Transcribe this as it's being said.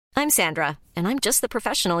I'm Sandra, and I'm just the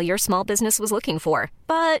professional your small business was looking for.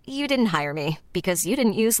 But you didn't hire me because you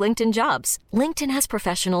didn't use LinkedIn Jobs. LinkedIn has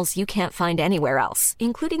professionals you can't find anywhere else,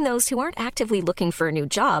 including those who aren't actively looking for a new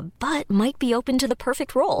job, but might be open to the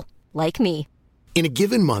perfect role, like me. In a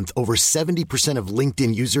given month, over 70% of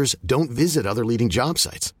LinkedIn users don't visit other leading job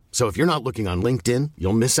sites. So if you're not looking on LinkedIn,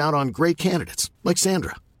 you'll miss out on great candidates like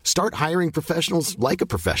Sandra. Start hiring professionals like a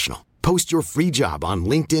professional. Post your free job on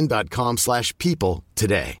linkedin.com/people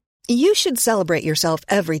today. You should celebrate yourself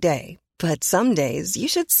every day, but some days you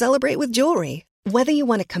should celebrate with jewelry. Whether you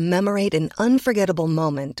want to commemorate an unforgettable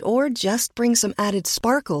moment or just bring some added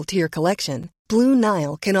sparkle to your collection, Blue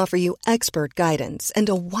Nile can offer you expert guidance and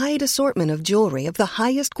a wide assortment of jewelry of the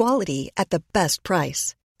highest quality at the best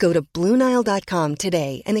price. Go to BlueNile.com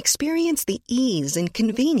today and experience the ease and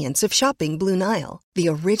convenience of shopping Blue Nile, the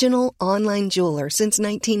original online jeweler since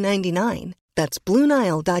 1999. That's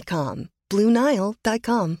BlueNile.com.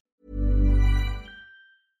 BlueNile.com.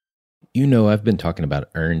 You know, I've been talking about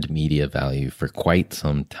earned media value for quite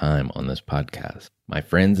some time on this podcast. My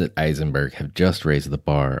friends at Eisenberg have just raised the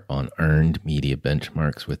bar on earned media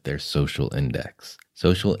benchmarks with their social index.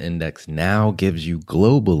 Social Index now gives you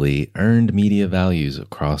globally earned media values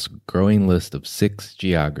across a growing list of 6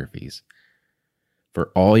 geographies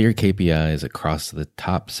for all your KPIs across the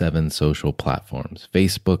top 7 social platforms: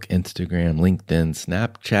 Facebook, Instagram, LinkedIn,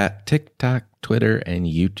 Snapchat, TikTok, Twitter, and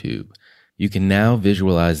YouTube. You can now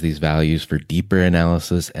visualize these values for deeper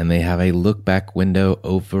analysis, and they have a look-back window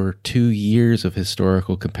over 2 years of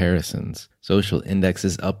historical comparisons. Social Index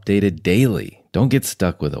is updated daily. Don't get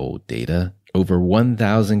stuck with old data. Over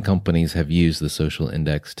 1,000 companies have used the Social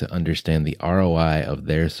Index to understand the ROI of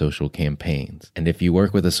their social campaigns. And if you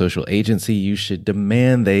work with a social agency, you should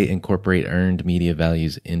demand they incorporate earned media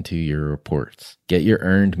values into your reports. Get your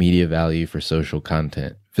earned media value for social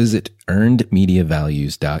content. Visit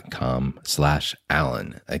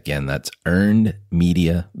earnedmediavalues.com/Alan. Again, that's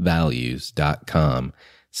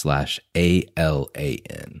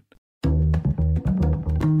earnedmediavalues.com/ALAN.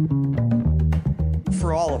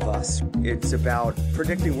 For all of us, it's about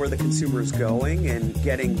predicting where the consumer is going and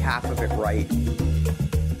getting half of it right.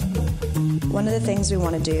 One of the things we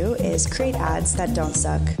want to do is create ads that don't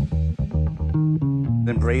suck.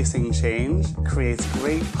 Embracing change creates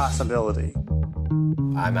great possibility.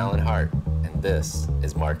 I'm Alan Hart, and this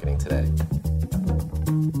is Marketing Today.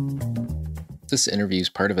 This interview is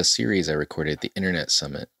part of a series I recorded at the Internet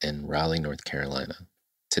Summit in Raleigh, North Carolina.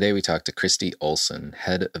 Today we talked to Christi Olson,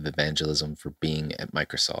 head of evangelism for Bing at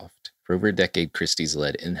Microsoft. For over a decade, Christi's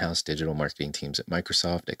led in-house digital marketing teams at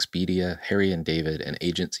Microsoft, Expedia, Harry & David, and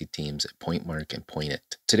agency teams at Pointmark and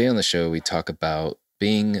Pointit. Today on the show, we talk about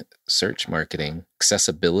Bing search marketing,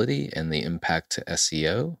 accessibility, and the impact to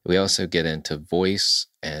SEO. We also get into voice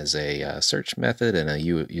as a search method and a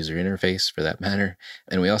user interface for that matter.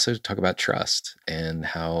 And we also talk about trust and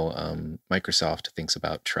how Microsoft thinks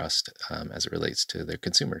about trust as it relates to their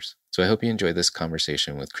consumers. So I hope you enjoyed this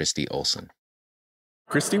conversation with Christi Olson.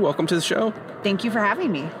 Christi, welcome to the show. Thank you for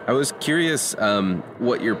having me. I was curious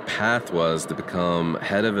what your path was to become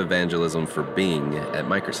head of evangelism for Bing at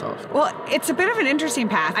Microsoft. Well, it's a bit of an interesting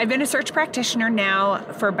path. I've been a search practitioner now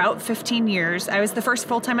for about 15 years. I was the first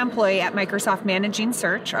full-time employee at Microsoft managing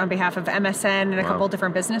search on behalf of MSN and a couple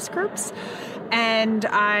different business groups. And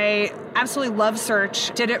I absolutely love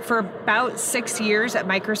search. Did it for about 6 years at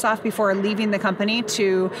Microsoft before leaving the company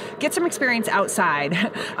to get some experience outside.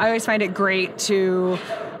 I always find it great to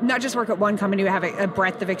not just work at one company, but have a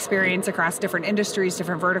breadth of experience across different industries,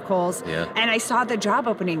 different verticals. Yeah. And I saw the job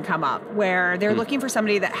opening come up where they're looking for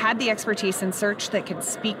somebody that had the expertise in search that could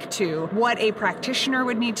speak to what a practitioner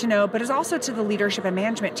would need to know, but is also to the leadership and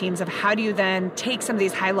management teams of how do you then take some of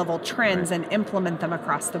these high-level trends and implement them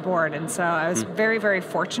across the board. And so I was very, very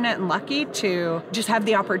fortunate and lucky to just have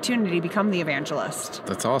the opportunity to become the evangelist.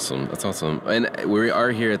 That's awesome. That's awesome. And we are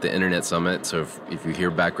here at the Internet Summit, so if you hear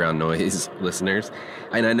background noise, listeners,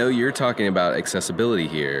 and I know you're talking about accessibility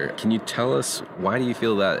here. Can you tell us why do you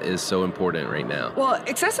feel that is so important right now? Well,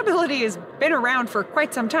 accessibility has been around for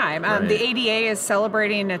quite some time. Right. The ADA is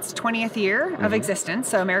celebrating its 20th year of existence,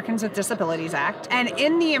 so Americans with Disabilities Act. And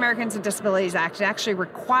in the Americans with Disabilities Act, it actually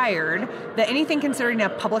required that anything considered a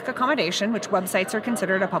public accommodation, which websites are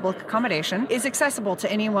considered a public accommodation, is accessible to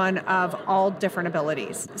anyone of all different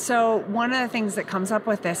abilities. So one of the things that comes up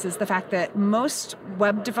with this is the fact that most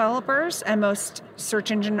web developers and most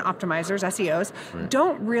search engine optimizers, SEOs,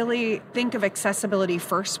 don't really think of accessibility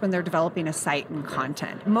first when they're developing a site and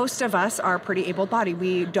content. Most of us are pretty able-bodied.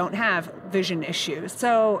 We don't have vision issues.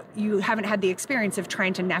 So you haven't had the experience of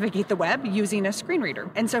trying to navigate the web using a screen reader.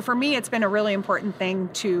 And so for me, it's been a really important thing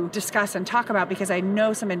to discuss and talk about because I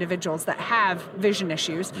know some individuals that have vision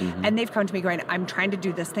issues and they've come to me going, I'm trying to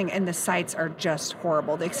do this thing and the sites are just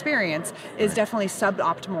horrible. The experience is definitely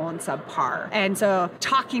suboptimal and subpar. And so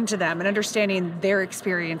talking to them and understanding their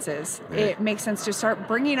experiences, it makes sense to start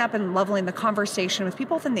bringing up and leveling the conversation with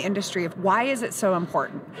people within the industry of why is it so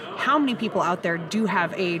important? How many people out there do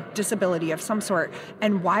have a disability of some sort,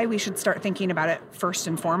 and why we should start thinking about it first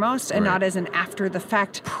and foremost and not as an after the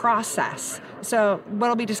fact process. So what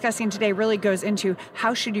I'll be discussing today really goes into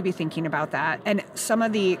how should you be thinking about that and some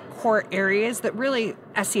of the core areas that really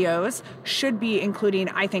SEOs should be including,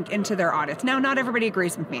 I think, into their audits. Now, not everybody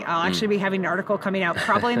agrees with me. I'll actually be having an article coming out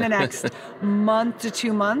probably in the next month to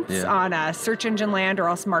 2 months on search engine land or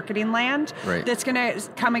else marketing land that's going to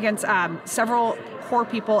come against several core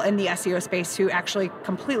people in the SEO space who actually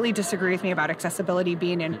completely disagree with me about accessibility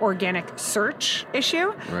being an organic search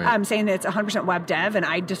issue. Saying that it's 100% web dev, and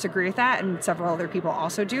I disagree with that, and several other people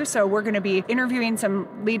also do. So we're going to be interviewing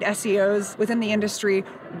some lead SEOs within the industry,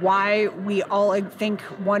 why we all think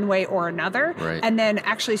one way or another, and then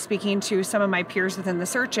actually speaking to some of my peers within the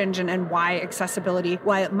search engine and why accessibility,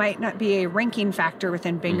 while it might not be a ranking factor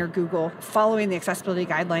within Bing or Google, following the accessibility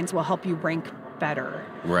guidelines will help you rank better.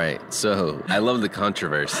 Right. So I love the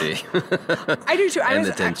controversy. I do too. And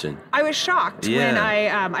the tension. I was shocked when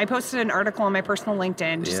I posted an article on my personal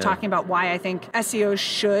LinkedIn just talking about why I think SEOs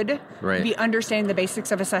should be understanding the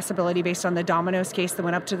basics of accessibility based on the Domino's case that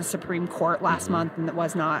went up to the Supreme Court last month and that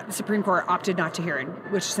was not. The Supreme Court opted not to hear it,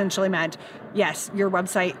 which essentially meant, yes, your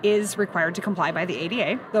website is required to comply by the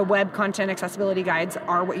ADA. The web content accessibility guides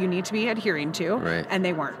are what you need to be adhering to, and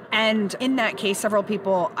they weren't. And in that case, several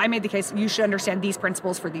people, I made the case, you should understand these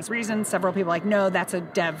principles for these reasons. Several people like, no, that's a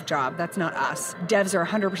dev job. That's not us. Devs are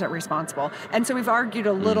 100% responsible. And so we've argued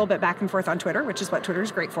a little bit back and forth on Twitter, which is what Twitter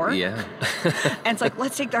is great for. Yeah. And it's like,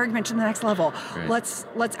 let's take the argument to the next level. Let's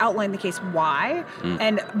outline the case why.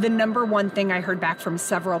 And the number one thing I heard back from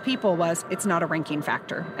several people was it's not a ranking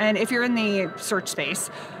factor. And if you're in the search space,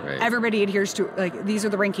 everybody adheres to, like, these are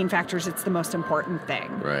the ranking factors. It's the most important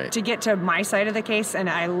thing. To get to my side of the case, and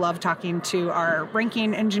I love talking to our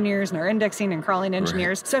ranking engineers and our indexing and crawling engineers.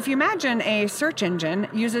 So if you imagine a search engine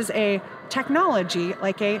uses a technology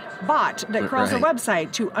like a bot that crawls a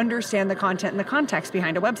website to understand the content and the context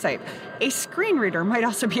behind a website. A screen reader might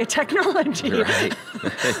also be a technology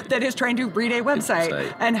that is trying to read a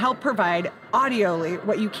website and help provide audioly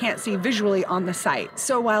what you can't see visually on the site.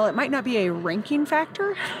 So while it might not be a ranking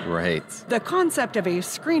factor, the concept of a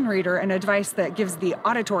screen reader and a device that gives the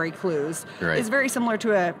auditory clues is very similar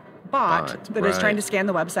to a bot that is trying to scan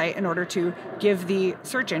the website in order to give the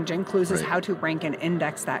search engine clues as how to rank and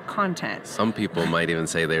index that content. Some people might even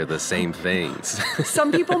say they're the same things.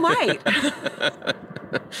 Some people might.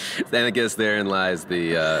 Then I guess therein lies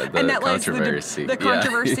the controversy. The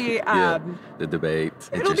controversy. The debate.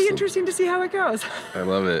 It'll be interesting to see how it goes. I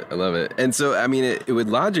love it. And so, I mean, it would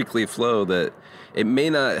logically flow that it may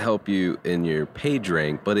not help you in your page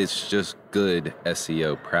rank, but it's just good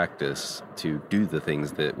SEO practice to do the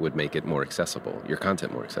things that would make it more accessible, your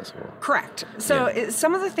content more accessible. Correct. So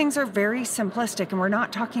some of the things are very simplistic, and we're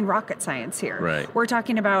not talking rocket science here. We're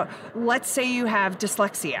talking about, let's say you have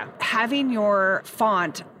dyslexia. Having your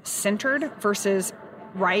font centered versus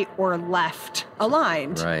right or left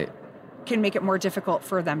aligned can make it more difficult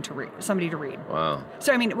for them to read, somebody to read. Wow.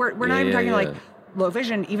 So, I mean, we're not even talking like low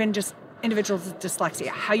vision, even just individuals with dyslexia,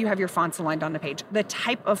 how you have your fonts aligned on the page, the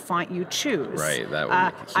type of font you choose. That would make a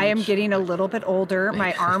huge... I am getting a little bit older.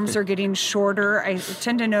 My arms are getting shorter. I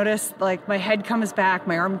tend to notice, like, my head comes back,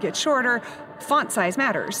 my arm gets shorter. Font size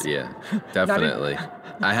matters. Yeah, definitely.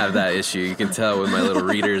 I have that issue. You can tell with my little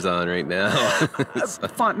readers on right now.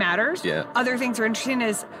 Font matters. Yeah. Other things are interesting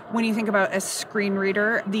is when you think about a screen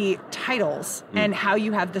reader, the titles and how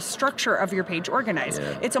you have the structure of your page organized.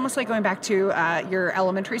 It's almost like going back to your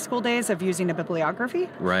elementary school days of using a bibliography.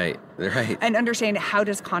 Right. And understanding how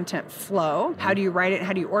does content flow? How do you write it?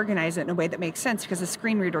 How do you organize it in a way that makes sense? Because a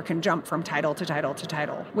screen reader can jump from title to title to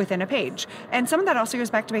title within a page. And some of that also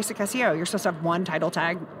goes back to basic SEO. You're supposed to have one title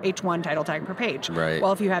tag, H1 title tag per page.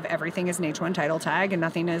 Well, if you have everything as an H1 title tag and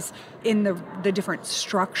nothing is in the different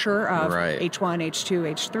structure of H1,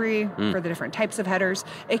 H2, H3 for the different types of headers,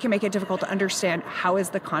 it can make it difficult to understand how is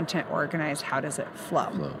the content organized, how does it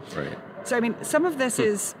flow. So, I mean, some of this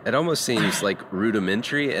is... It almost seems like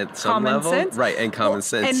rudimentary at some level. Sense. And common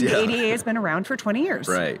sense. And the ADA has been around for 20 years.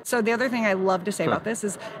 So the other thing I love to say about this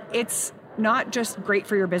is it's not just great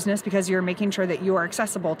for your business because you're making sure that you are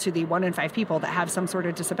accessible to the 1 in 5 people that have some sort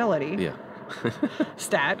of disability.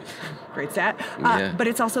 Stat. Great stat. Yeah. But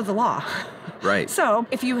it's also the law. Right. So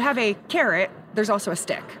if you have a carrot, there's also a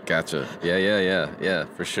stick. Gotcha. Yeah,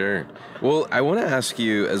 for sure. Well, I want to ask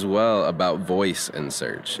you as well about voice and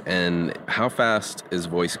search, and how fast is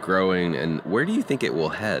voice growing, and where do you think it will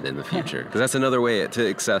head in the future? Because that's another way to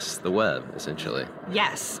access the web, essentially.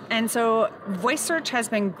 Yes. And so voice search has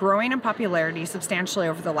been growing in popularity substantially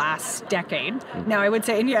over the last decade. Now, I would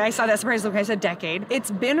say, and yeah, I saw that surprise look, I said decade.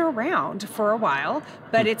 It's been around for a while,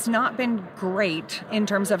 but it's not been great in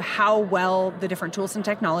terms of how well the different tools and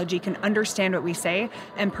technology can understand what we say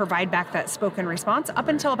and provide back that spoken response up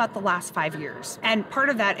until about the last 5 years. And part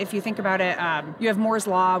of that, if you think about it, you have Moore's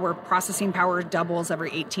Law where processing power doubles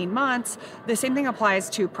every 18 months. The same thing applies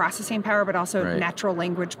to processing power, but also natural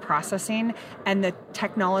language processing and the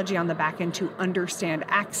technology on the back end to understand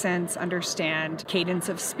accents, understand cadence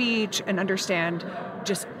of speech, and understand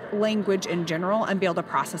just language in general and be able to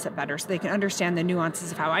process it better so they can understand the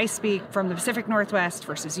nuances of how I speak from the Pacific Northwest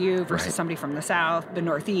versus you versus somebody from the South, the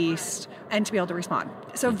Northeast, and to be able to respond.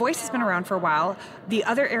 So voice has been around for a while. The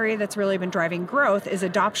other area that's really been driving growth is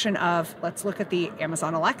adoption of, let's look at the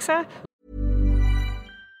Amazon Alexa.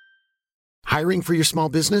 Hiring for your small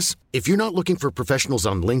business? If you're not looking for professionals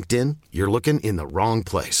on LinkedIn, you're looking in the wrong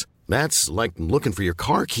place. That's like looking for your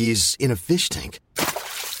car keys in a fish tank.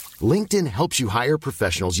 LinkedIn helps you hire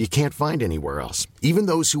professionals you can't find anywhere else, even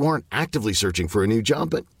those who aren't actively searching for a new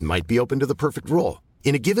job but might be open to the perfect role.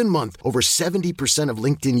 In a given month, over 70% of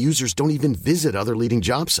LinkedIn users don't even visit other leading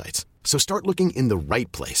job sites. So start looking in the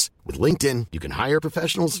right place. With LinkedIn, you can hire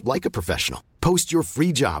professionals like a professional. Post your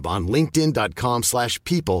free job on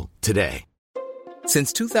linkedin.com/people today.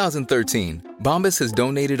 Since 2013, Bombas has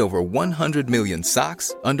donated over 100 million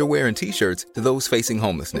socks, underwear, and T-shirts to those facing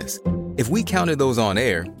homelessness. If we counted those on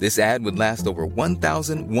air, this ad would last over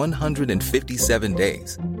 1,157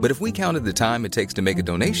 days. But if we counted the time it takes to make a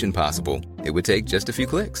donation possible, it would take just a few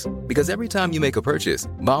clicks. Because every time you make a purchase,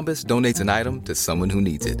 Bombas donates an item to someone who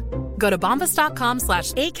needs it. Go to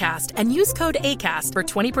bombas.com/ACAST and use code ACAST for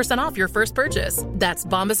 20% off your first purchase. That's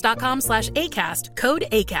bombas.com/ACAST, code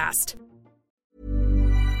ACAST.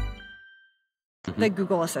 The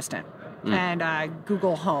Google Assistant and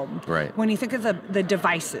Google Home. Right. When you think of the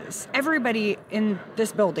devices, everybody in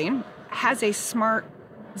this building has a smart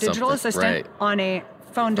digital assistant on a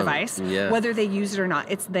phone device, whether they use it or not,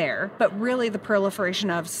 it's there. But really the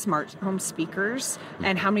proliferation of smart home speakers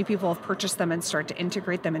and how many people have purchased them and start to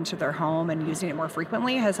integrate them into their home and using it more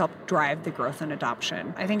frequently has helped drive the growth and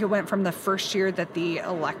adoption. I think it went from the first year that the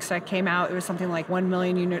Alexa came out, it was something like 1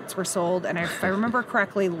 million units were sold. And if I remember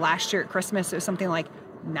correctly, last year at Christmas, it was something like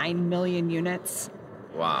 9 million units.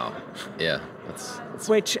 Wow. Yeah.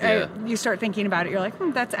 Which you start thinking about it, you're like,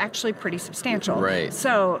 that's actually pretty substantial. Right.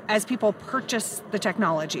 So as people purchase the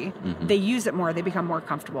technology, they use it more, they become more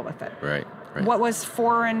comfortable with it. Right. What was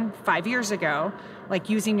 4 and 5 years ago, like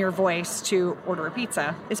using your voice to order a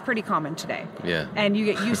pizza, is pretty common today. Yeah. And you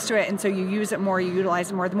get used to it, and so you use it more, you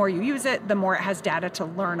utilize it more. The more you use it, the more it has data to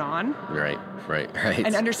learn on. Right.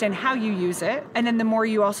 And understand how you use it. And then the more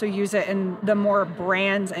you also use it, and the more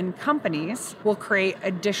brands and companies will create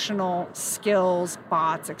additional skills,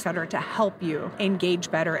 bots, et cetera, to help you engage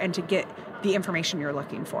better and to get the information you're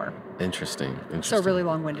looking for. Interesting. So a really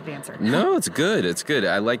long-winded answer. No, it's good.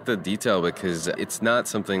 I like the detail because it's not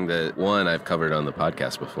something that, one, I've covered on the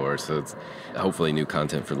podcast before, so it's hopefully new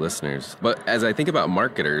content for listeners. But as I think about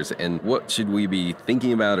marketers and what should we be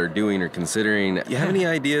thinking about or doing or considering, do you have any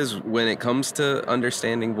ideas when it comes to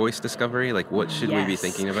understanding voice discovery? Like what should we be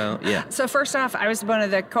thinking about? Yeah. So first off, I was one of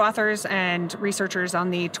the co-authors and researchers on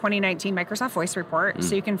the 2019 Microsoft Voice Report.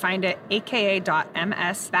 So you can find it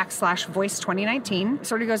aka.ms/voice 2019. It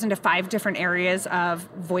sort of goes into 5 different areas of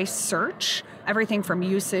voice search, everything from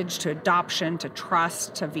usage to adoption to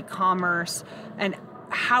trust to v-commerce, and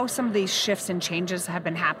how some of these shifts and changes have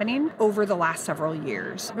been happening over the last several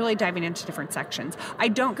years, really diving into different sections. I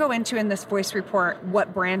don't go into in this voice report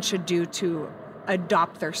what brands should do to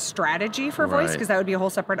adopt their strategy for voice, because that would be a whole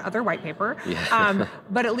separate other white paper.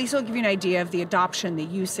 But at least it'll give you an idea of the adoption, the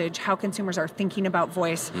usage, how consumers are thinking about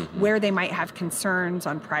voice, where they might have concerns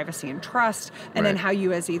on privacy and trust, and then how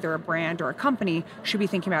you as either a brand or a company should be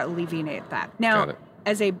thinking about alleviate that. Now,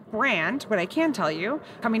 as a brand, what I can tell you,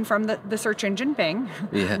 coming from the search engine Bing,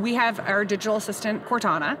 we have our digital assistant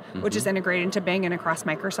Cortana, which is integrated into Bing and across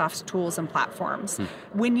Microsoft's tools and platforms.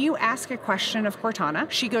 When you ask a question of Cortana,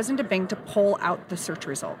 she goes into Bing to pull out the search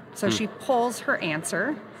result. So she pulls her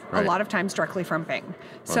answer a lot of times directly from Bing.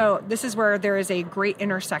 So this is where there is a great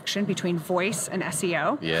intersection between voice and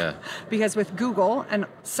SEO. Because with Google and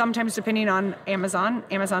Sometimes, depending on Amazon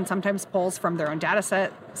sometimes pulls from their own data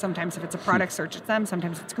set. Sometimes if it's a product search, it's them.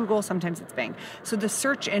 Sometimes it's Google. Sometimes it's Bing. So the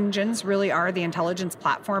search engines really are the intelligence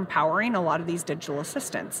platform powering a lot of these digital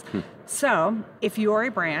assistants. So if you're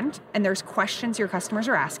a brand and there's questions your customers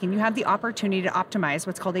are asking, you have the opportunity to optimize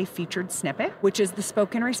what's called a featured snippet, which is the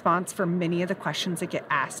spoken response for many of the questions that get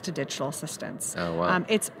asked to digital assistants. Oh, wow.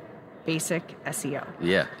 It's basic SEO.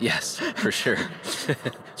 Yeah, yes, for sure.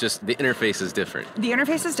 Just the interface is different. The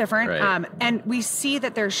interface is different. Right. And we see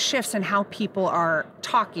that there's shifts in how people are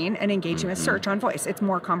talking and engaging with search on voice. It's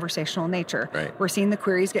more conversational in nature. Right. We're seeing the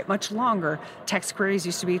queries get much longer. Text queries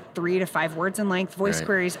used to be 3 to 5 words in length. Voice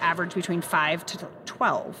queries average between 5 to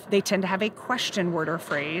 12. They tend to have a question word or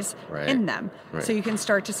phrase in them. Right. So you can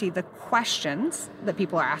start to see the questions that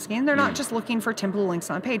people are asking. They're not just looking for template links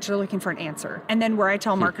on a page. They're looking for an answer. And then where I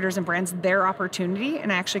tell marketers and brands their opportunity,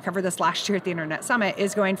 and I actually covered this last year at the Internet Summit,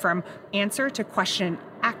 is going from answer to question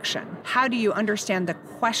action. How do you understand the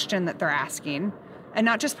question that they're asking and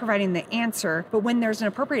not just providing the answer, but when there's an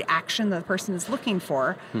appropriate action that the person is looking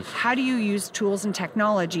for, how do you use tools and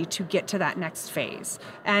technology to get to that next phase?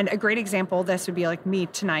 And a great example of this would be like me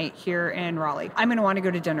tonight here in Raleigh. I'm going to want to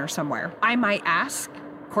go to dinner somewhere. I might ask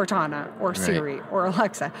Cortana or Siri or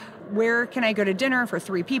Alexa, where can I go to dinner for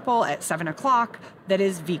 3 people at 7 o'clock that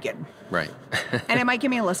is vegan? Right. And it might give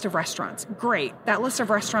me a list of restaurants. Great. That list of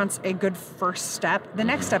restaurants, a good first step. The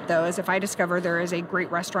next step, though, is if I discover there is a great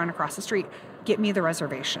restaurant across the street, get me the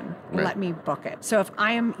reservation. Let me book it. So if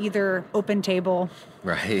I am either OpenTable,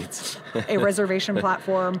 a reservation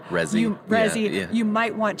platform, Resi, you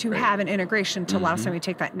might want to have an integration to allow somebody to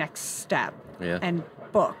take that next step and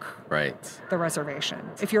book the reservation.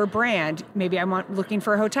 If you're a brand, maybe I'm looking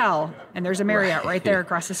for a hotel and there's a Marriott right there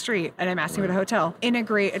across the street and I'm asking about a hotel.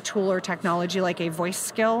 Integrate a tool or technology like a voice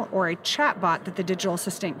skill or a chat bot that the digital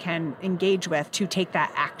assistant can engage with to take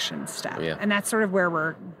that action step. And that's sort of where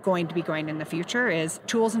we're going to be going in the future, is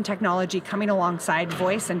tools and technology coming alongside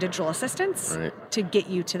voice and digital assistants to get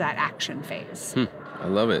you to that action phase. I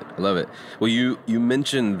love it. I love it. Well, you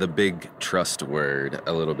mentioned the big trust word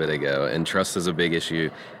a little bit ago, and trust is a big issue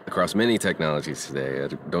across many technologies today. I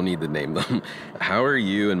don't need to name them. How are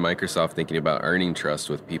you and Microsoft thinking about earning trust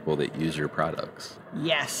with people that use your products?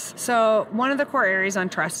 Yes. So one of the core areas on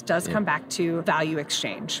trust does come back to value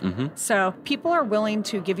exchange. So people are willing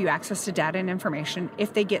to give you access to data and information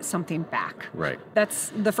if they get something back. Right.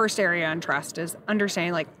 That's the first area on trust, is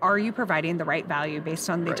understanding, like, are you providing the right value based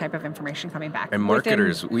on the type of information coming back? And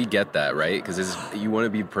marketers, we get that, right? Because you want to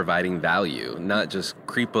be providing value, not just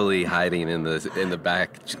creepily hiding in the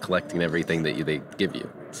back collecting everything that they give you.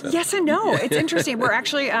 So. Yes and no. It's interesting. We're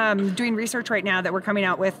actually doing research right now that we're coming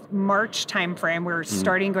out with March timeframe. We're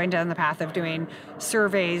starting going down the path of doing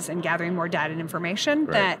surveys and gathering more data and information.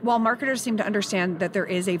 That while marketers seem to understand that there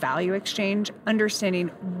is a value exchange, understanding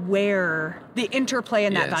where the interplay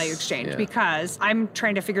in that value exchange, because I'm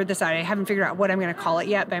trying to figure this out. I haven't figured out what I'm going to call it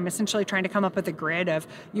yet, but I'm essentially trying to come up with a grid of,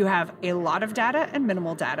 you have a lot of data and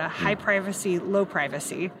minimal data, high privacy, low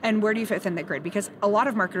privacy, and where do you fit within that grid? Because a lot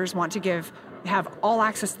of marketers want to have all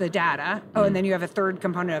access to the data. And then you have a third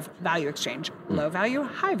component of value exchange. Low value,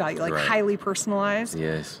 high value, like highly personalized.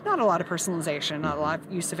 Yes. Not a lot of personalization, not a lot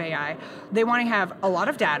of use of AI. They want to have a lot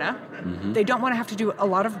of data. They don't want to have to do a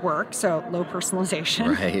lot of work, so low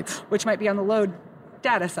personalization, which might be on the low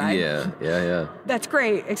data side. Yeah. That's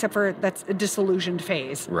great, except for that's a disillusioned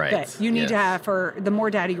phase. That you need to have, for the more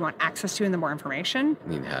data you want access to and the more information,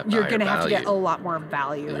 you're going to have to get a lot more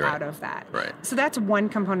value out of that. So that's one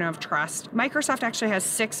component of trust. Microsoft actually has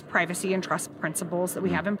 6 privacy and trust principles that we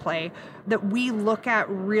have in play that we look at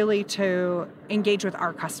really to engage with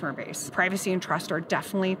our customer base. Privacy and trust are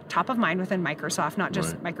definitely top of mind within Microsoft, not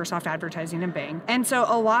just Microsoft Advertising and Bing. And so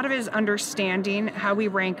a lot of it is understanding how we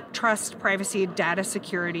rank trust, privacy, data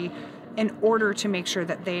security in order to make sure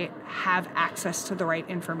that they have access to the right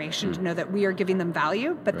information, to know that we are giving them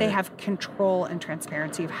value, but they have control and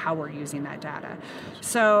transparency of how we're using that data.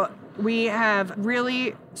 So we have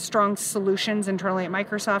really strong solutions internally at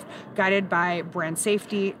Microsoft, guided by brand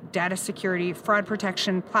safety, data security, fraud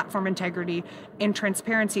protection, platform integrity, and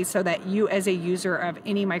transparency, so that you as a user of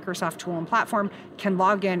any Microsoft tool and platform can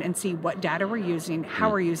log in and see what data we're using, how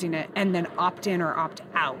we're using it, and then opt in or opt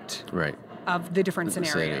out of the different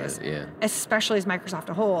scenarios. Especially as Microsoft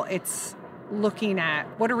a whole, it's looking at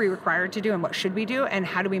what are we required to do and what should we do and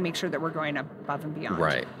how do we make sure that we're going above and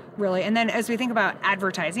beyond. really. And then as we think about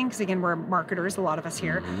advertising, because again, we're marketers, a lot of us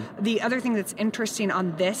here, the other thing that's interesting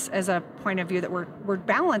on this as a point of view that we're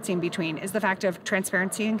balancing between is the fact of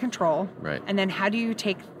transparency and control. Right. And then how do you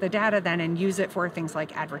take the data then and use it for things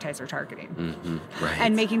like advertiser targeting? Right.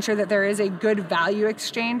 And making sure that there is a good value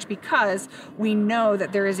exchange, because we know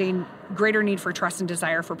that there is a greater need for trust and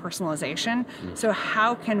desire for personalization. So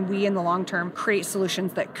how can we in the long term create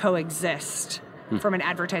solutions that coexist from an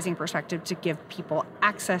advertising perspective to give people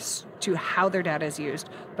access to how their data is used,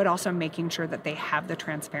 but also making sure that they have the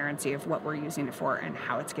transparency of what we're using it for and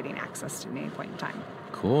how it's getting access at any point in time.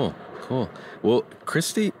 Cool. Well,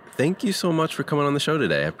 Christi, thank you so much for coming on the show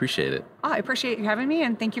today. I appreciate it. I appreciate you having me,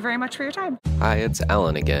 and thank you very much for your time. Hi, it's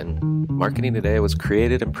Alan again. Marketing Today was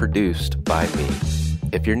created and produced by me.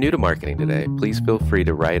 If you're new to Marketing Today, please feel free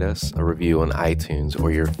to write us a review on iTunes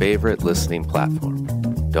or your favorite listening platform.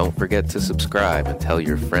 Don't forget to subscribe and tell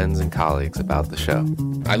your friends and colleagues about the show.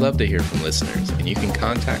 I love to hear from listeners, and you can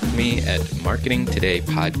contact me at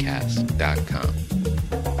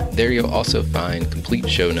marketingtodaypodcast.com. There you'll also find complete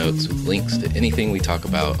show notes with links to anything we talk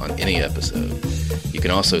about on any episode. You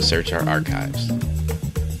can also search our archives.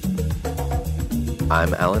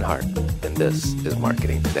 I'm Alan Hart, and this is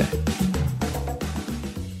Marketing Today.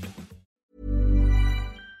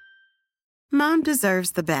 Mom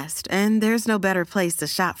deserves the best, and there's no better place to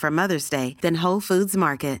shop for Mother's Day than Whole Foods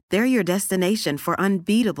Market. They're your destination for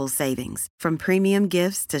unbeatable savings, from premium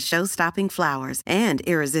gifts to show-stopping flowers and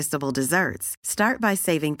irresistible desserts. Start by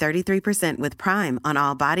saving 33% with Prime on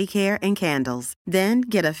all body care and candles. Then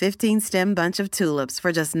get a 15-stem bunch of tulips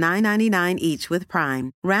for just $9.99 each with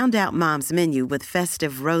Prime. Round out Mom's menu with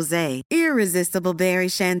festive rosé, irresistible berry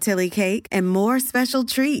chantilly cake, and more special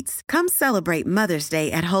treats. Come celebrate Mother's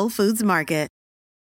Day at Whole Foods Market.